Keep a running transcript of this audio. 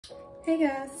Hey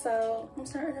guys, so I'm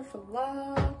starting a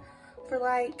vlog for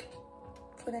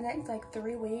the next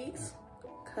 3 weeks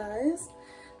cause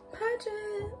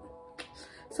pageant.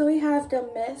 So we have the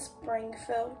Miss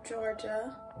Springfield,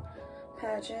 Georgia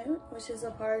pageant, which is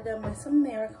a part of the Miss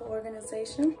America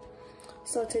organization.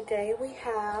 So today we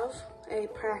have a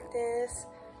practice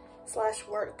 /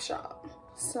 workshop.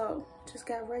 So just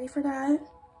got ready for that.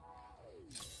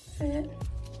 Fit.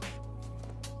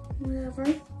 Whatever.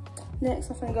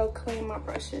 Next, I'm gonna go clean my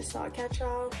brushes. So I'll catch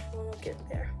y'all when we get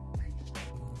there.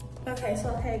 Okay,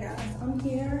 so hey guys, I'm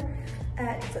here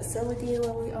at the facility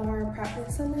where we are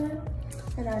practicing at.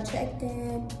 And I checked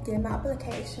in, did my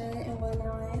application and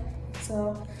whatnot.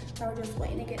 So I was just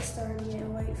waiting to get started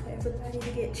and wait for everybody to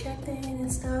get checked in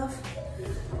and stuff.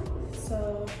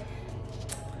 So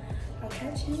I'll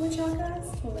catch you with y'all guys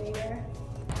later.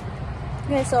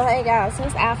 Okay, so hey guys,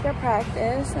 it's after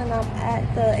practice and I'm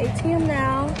at the ATM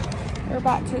now. We're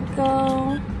about to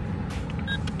go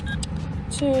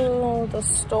to the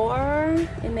store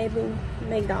and maybe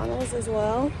McDonald's as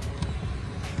well.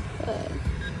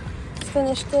 Let's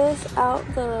finish this out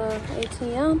the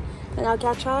ATM and I'll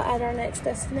catch y'all at our next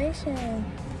destination.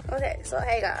 Okay, so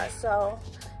hey guys, so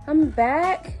I'm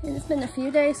back and it's been a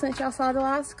few days since y'all saw the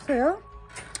last clip.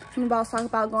 I'm about to talk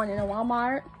about going into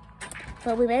Walmart.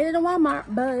 But we made it to Walmart,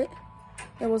 but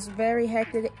it was very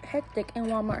hectic in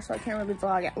Walmart, so I can't really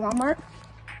vlog at Walmart.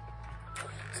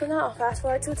 So now, fast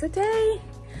forward to today.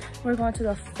 We're going to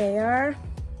the fair,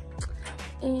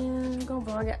 and I'm gonna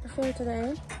vlog at the fair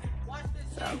today.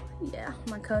 So yeah,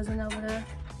 my cousin over there,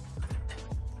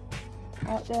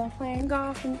 out there playing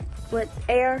golf with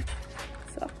air.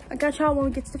 So I got y'all when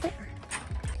we get to the fair.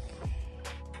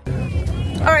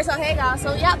 All right, so hey guys,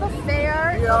 so yeah, the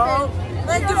fair. Yo.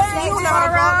 Let's do it. You know how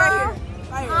to vlog right here.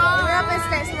 We're up in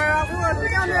Statesboro. We're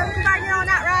gonna get on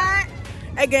that ride.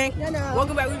 Hey gang,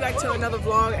 welcome back. We back to another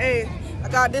vlog. Hey, I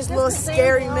got this little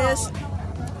scary miss.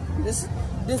 This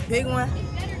big one.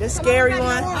 This scary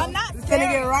one. I'm not We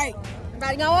finna get it right.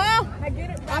 Everybody go on. I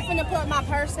get it. I'm finna put my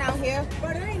purse down here.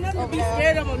 But there ain't nothing to be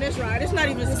scared of on this ride. It's not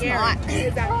even scary.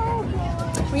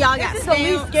 We all got It's the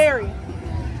least scary.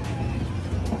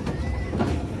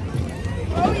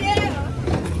 Oh yeah.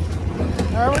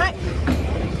 All right.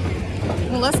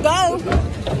 Well, let's go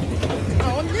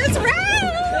on this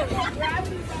ride.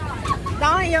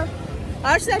 Danya.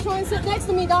 I said you want to sit next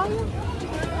to me, Danya.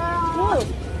 Look.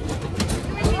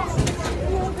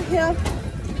 Over here.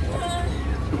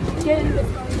 Get in this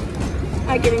way.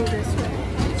 I get in this way.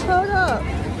 Hold up.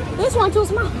 This one too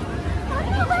small.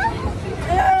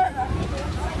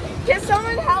 Can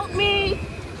someone help me?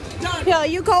 Here,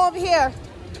 you go over here.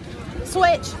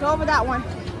 Switch. Go over that one.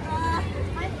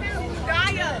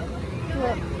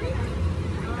 Look.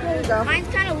 There you go. Mine's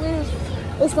kind of loose.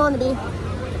 It's going to be.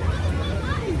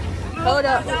 Hold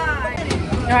up.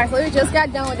 Alright, so we just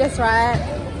got done with this ride.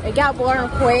 It got boring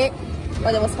quick,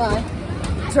 but it was fun.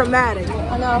 Dramatic.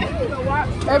 I know.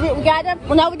 We got them?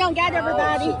 Well, no, we don't got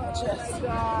everybody.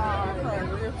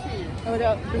 Hold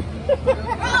up. Bro,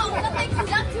 something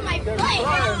stuck to my foot.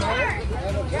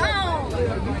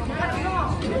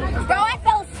 Bro, I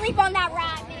fell asleep on that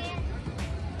ride, man.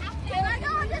 Can I go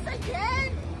on this again?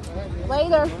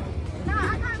 Later. No,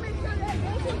 I gotta make sure that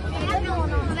I'm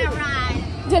going on that ride.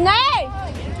 Janae!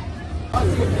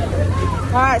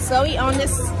 Alright, so we on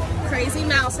this crazy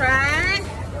mouse ride.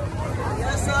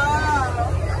 Yes, sir.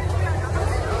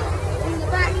 In the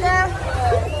back there.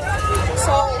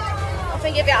 So, I'm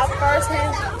gonna give y'all first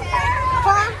hand.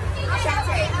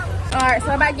 Alright, so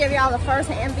I'm about to give y'all the first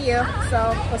hand view.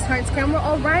 So, let's turn this camera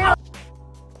around.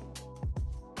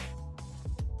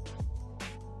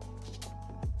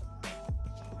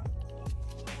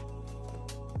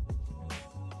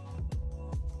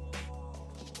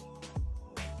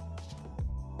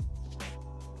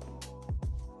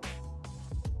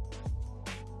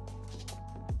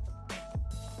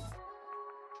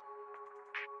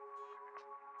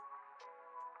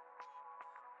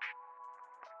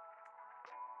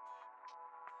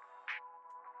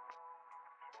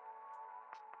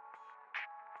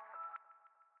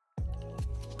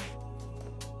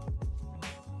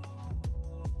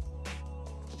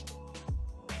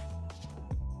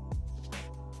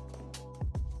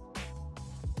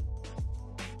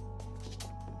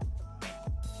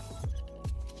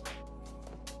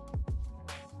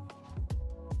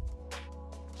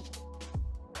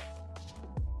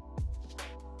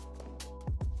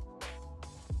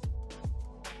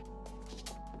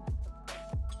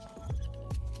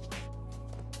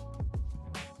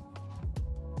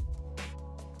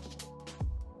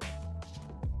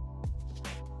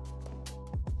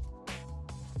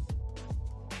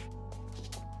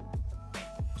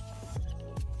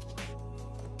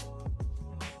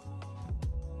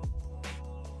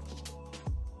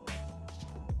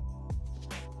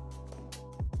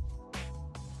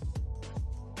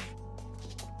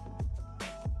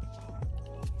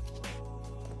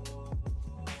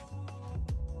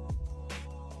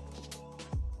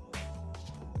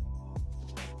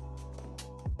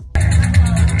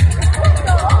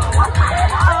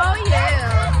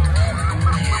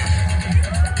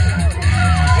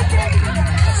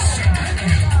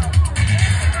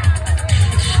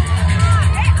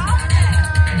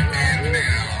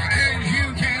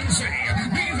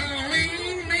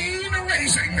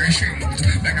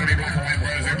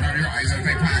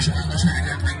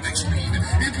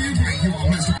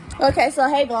 Okay, so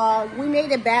hey vlog, we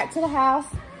made it back to the house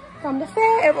from the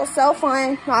fair. It was so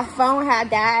fun. My phone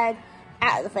had died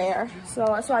at the fair, so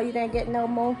that's why you didn't get no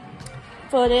more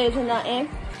footage or nothing.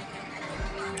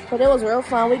 But it was real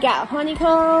fun. We got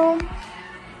honeycomb,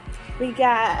 we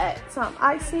got some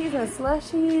ices and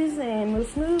slushies and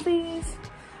smoothies.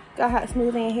 Got a hot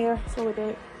smoothie in here, so we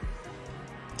did.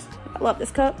 I love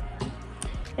this cup.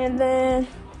 And then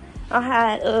I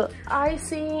had a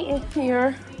icy in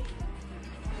here.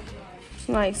 It's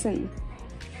nice and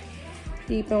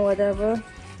deep and whatever.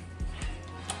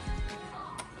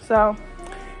 So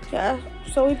yeah,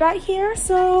 so we back here.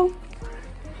 So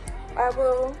I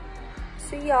will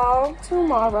see y'all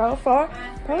tomorrow for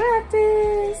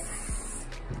practice.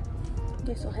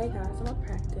 Okay, so hey guys, I'm at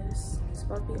practice. It's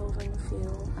supposed to be over in a few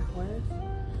hours,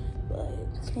 but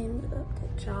came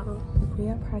up to y'all. We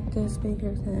at practice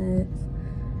because it's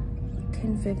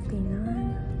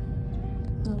 10:59.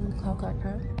 Clock like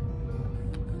that.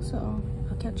 So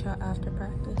I'll catch y'all after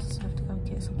practice. I have to go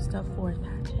get some stuff for the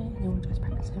pageant, and we're just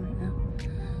practicing right now.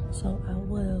 So I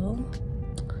will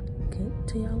get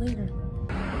to y'all later.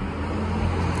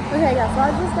 Okay guys, so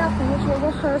I just got finished with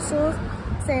rehearsals.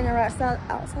 Standing right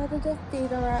outside of the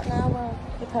theater right now where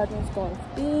the pageant's going to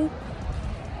be.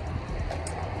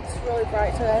 It's really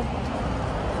bright today.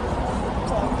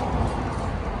 So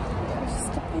there's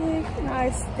just a big,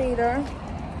 nice theater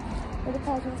where the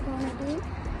pageant's going to be.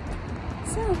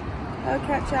 So I'll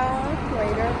catch y'all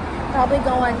later. Probably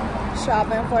going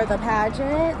shopping for the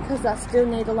pageant because I still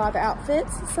need a lot of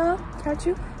outfits. So catch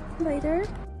you later.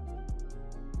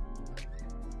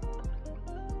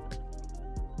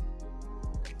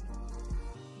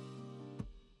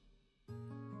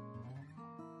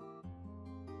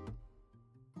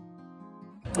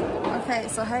 Okay,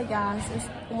 so hey guys, it's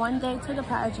one day to the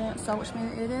pageant, so which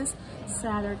means it is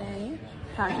Saturday.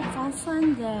 Pageant's on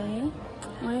Sunday.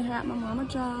 We're here at my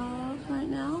mama's job right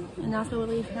now, and after we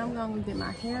leave here, I'm going to get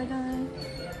my hair done,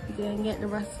 then get the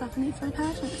rest of the stuff I need for the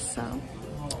pageant. So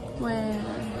when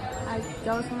I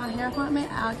go to my hair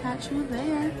appointment, I'll catch you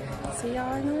there. See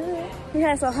y'all in a minute.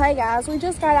 Okay, so hey guys, we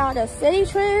just got out of City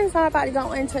Trends. I'm about to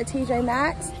go into TJ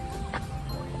Maxx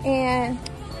and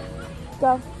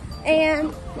go.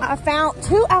 And I found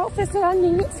 2 outfits that I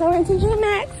need, so we're in TJ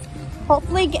Maxx.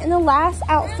 Hopefully getting the last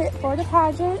outfit for the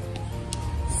pageant.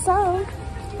 So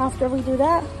after we do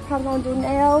that, I'm gonna do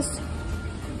nails,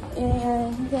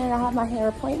 and then I have my hair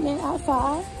appointment at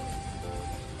 5.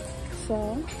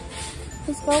 So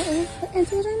let's go in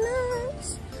TJ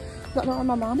Maxx. Don't know where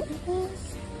my mom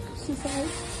is. She said,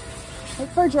 look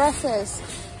for dresses.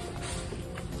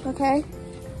 Okay,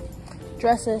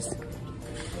 dresses.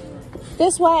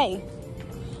 This way.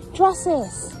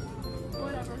 Dresses.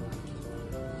 Whatever.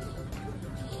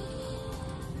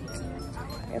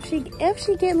 If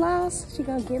she get lost, she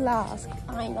gonna get lost.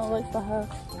 I ain't gonna look for her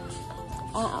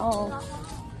at all.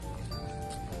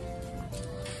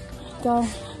 Go.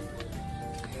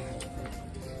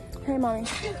 Hey, mommy.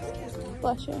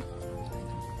 Bless you.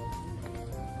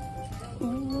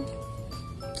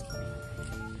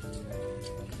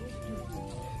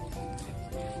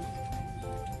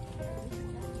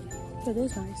 It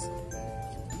is nice.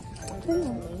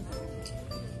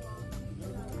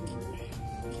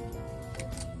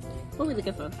 What we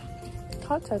looking for?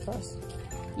 Cocktail dress.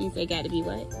 You say got to be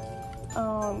what?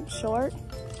 Short.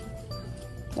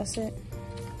 That's it.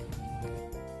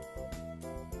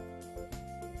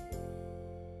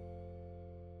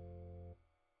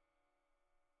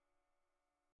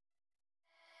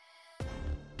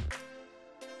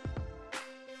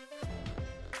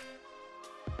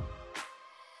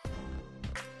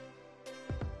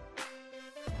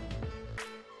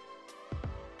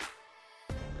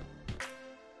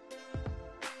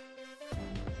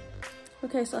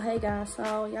 Okay, so hey guys,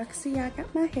 so y'all can see I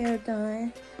got my hair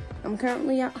done. I'm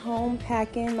currently at home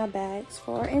packing my bags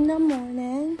for in the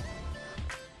morning.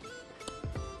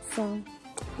 So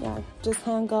yeah, I just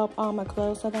hung up all my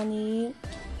clothes that I need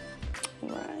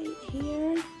right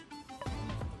here.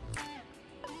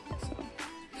 So,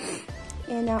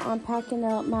 and now I'm packing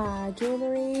up my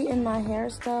jewelry and my hair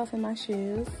stuff and my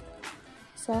shoes.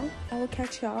 So I will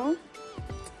catch y'all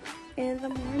in the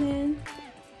morning.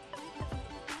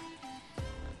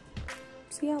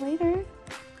 See y'all later.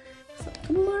 So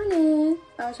good morning.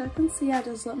 As y'all can see, I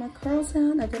just let my curls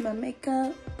down. I did my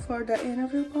makeup for the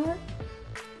interview part.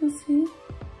 You see?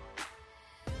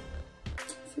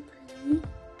 So pretty.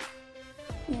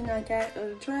 And I got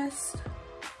dressed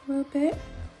a little bit.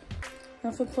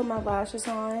 I'm gonna put my lashes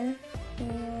on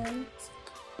and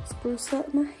spruce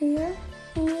up my hair.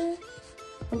 And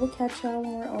I will catch y'all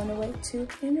when we're on the way to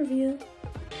the interview.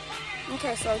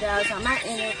 Okay, so guys, I'm at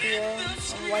interview.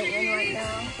 I'm waiting right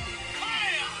now.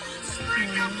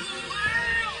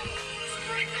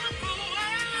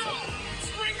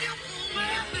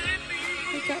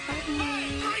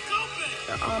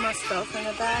 Got all my stuff in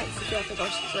the back, so you have to go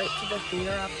straight to the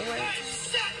theater afterwards.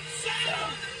 So,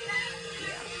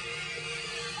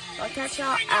 yeah. I'll catch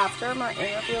y'all after my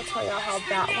interview, tell y'all how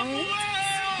that went.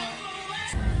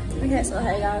 Okay, so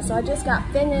hey guys, so I just got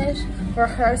finished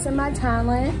rehearsing my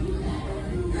talent.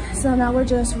 So now we're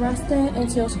just resting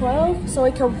until 12 so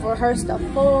we can rehearse the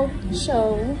full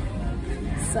show.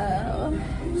 So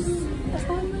that's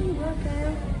how I'm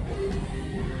working.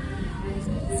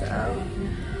 So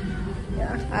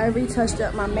yeah, I retouched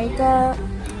up my makeup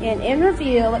and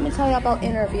interview. Let me tell you about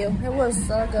interview. It was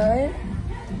so good.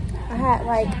 I had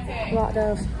like a lot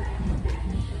of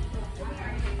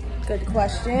good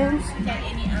questions.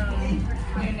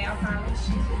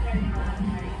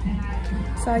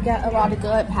 So I got a lot of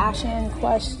good passion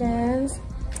questions,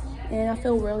 and I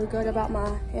feel really good about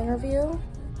my interview.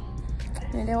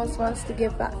 And they were supposed to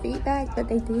give back feedback, but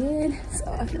they did, so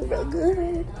I feel real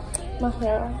good. My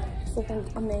hair is looking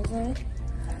amazing.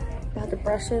 About to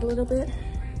brush it a little bit.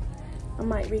 I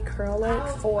might recurl it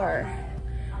for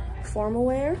formal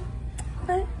wear,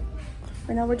 but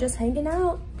right now we're just hanging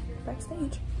out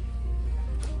backstage.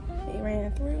 They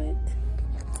ran through it.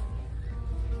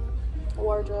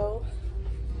 Wardrobe.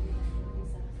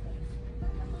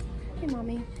 Hey,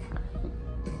 mommy.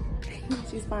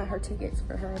 She's buying her tickets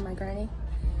for her and my granny.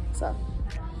 So,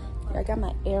 yeah, I got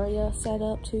my area set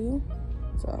up too.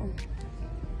 So,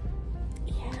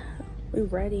 yeah, we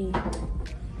ready.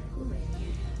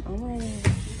 I'm ready.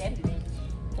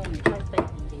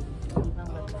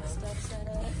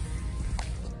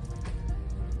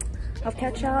 I'll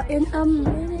catch y'all in a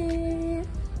minute.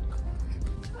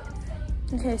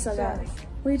 Okay, so guys,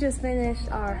 we just finished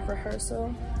our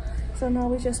rehearsal. So now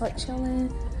we just like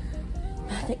chilling,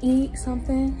 about to eat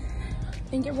something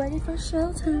and get ready for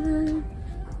showtime.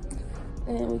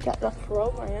 And we got the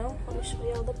program. Let me show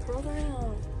y'all the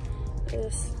program.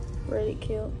 It's really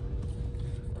cute.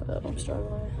 But I'm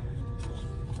struggling.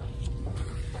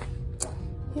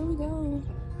 Here we go.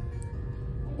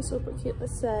 It's super cute. It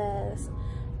says,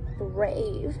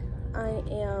 brave. I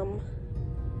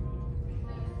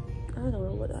don't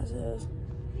know what that says.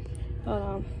 Hold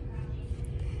on.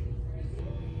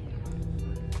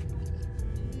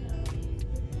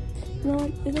 No,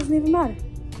 it doesn't even matter.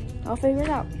 I'll figure it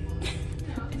out.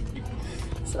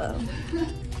 So,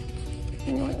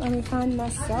 anyway, let me find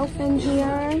myself in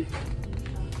here.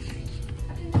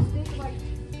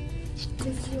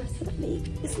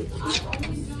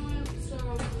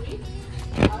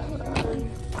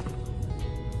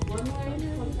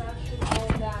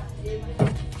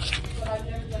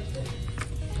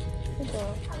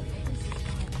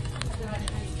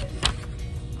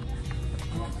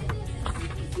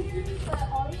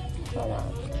 Hold on.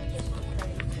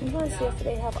 I'm gonna see if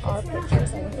they have our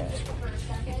pictures in here.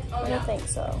 I don't think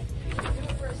so.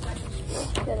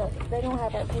 They don't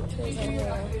have our pictures in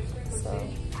here. So,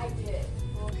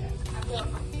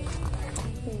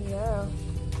 yeah.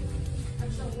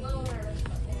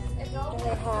 And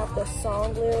they have the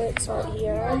song lyrics right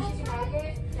here.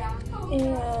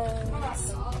 And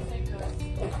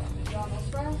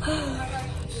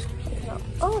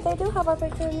oh, they do have our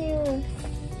picture in here.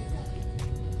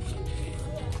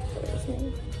 There's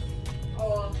me.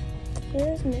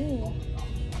 There's me.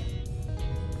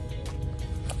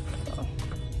 So,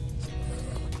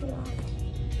 yeah.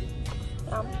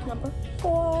 I'm number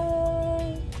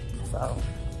 4. So,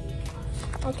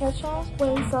 I'll catch y'all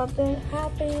when something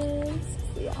happens.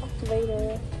 See y'all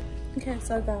later. Okay,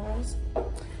 so guys,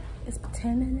 it's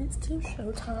 10 minutes to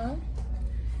showtime.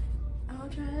 I'll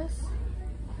dress.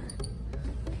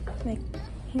 Make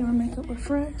hair and makeup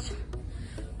refresh.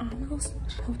 Almost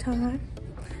showtime.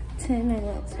 10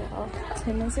 minutes, y'all.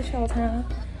 10 minutes of showtime.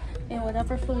 And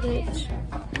whatever footage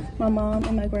my mom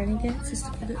and my granny gets is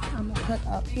the footage I'm gonna put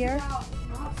up here.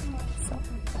 So.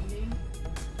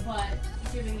 But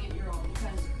giving it your own,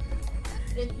 because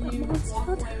if you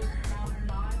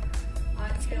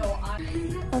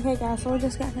okay guys, so we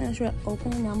just got finished with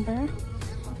opening number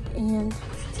and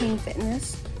Team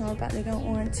Fitness. Now we're about to go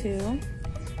on to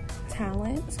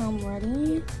talent, so I'm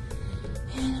ready.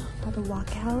 And I'm about to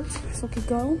walk out so we could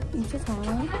go into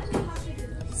talent.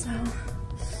 So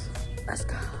let's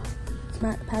go.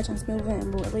 My pageant's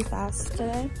moving really fast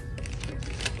today.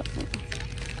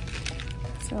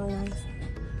 It's really nice.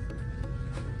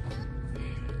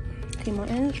 Okay, more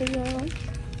energy, y'all.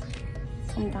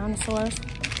 Some dinosaurs.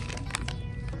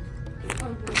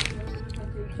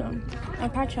 So I'll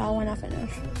catch y'all when I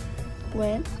finish.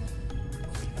 with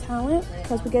talent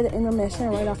because we get an intermission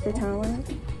right after talent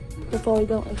before we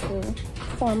go into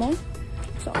formal.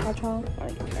 So I'll catch y'all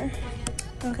right there.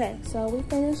 Okay, so we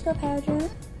finished the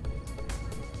pageant.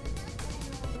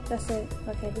 That's it.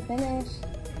 Okay, we finished.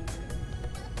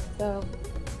 So,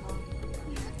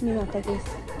 you know, cookies.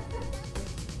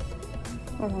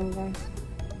 I'm hungry.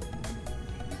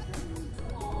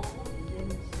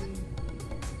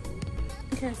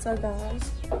 Okay, so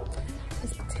guys,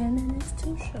 it's 10 minutes to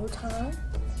showtime.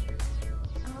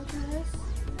 I'll just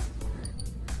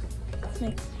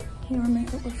make hair and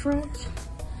makeup refresh.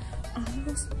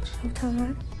 Almost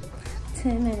showtime.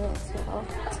 10 minutes, y'all.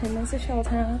 10 minutes of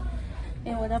showtime.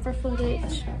 And whatever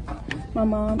footage my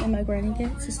mom and my granny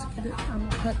gets is to get it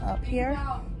put up here.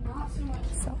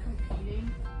 So,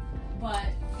 but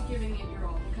giving it your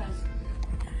all, because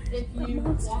if you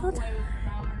walk away with the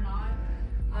crown or not,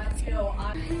 I feel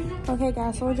okay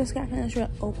guys, so we just got finished with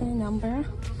opening number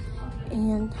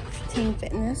and team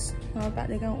fitness. We're about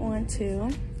to go on to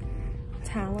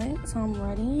talent, so I'm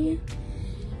ready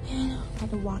and I'm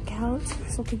about to walk out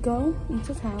so we could go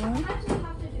into talent.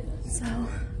 So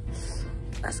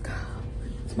let's go.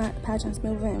 My pageant's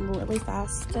moving really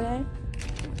fast today.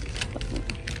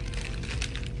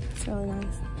 It's really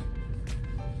nice.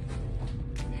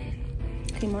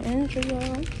 Okay, more energy,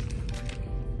 y'all.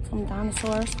 Some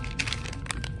dinosaurs.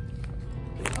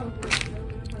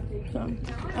 So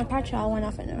I'll catch y'all when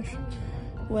I finish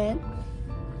with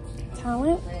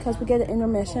talent because we get an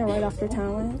intermission right after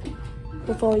talent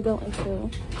before we go into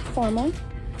formal.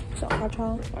 So I'll catch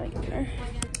y'all right there.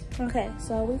 Okay,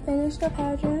 so we finished the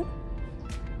pageant.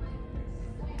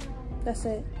 That's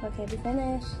it. Okay, we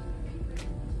finished.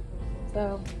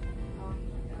 So,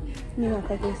 you know,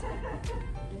 cookies.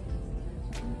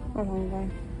 I'm hungry.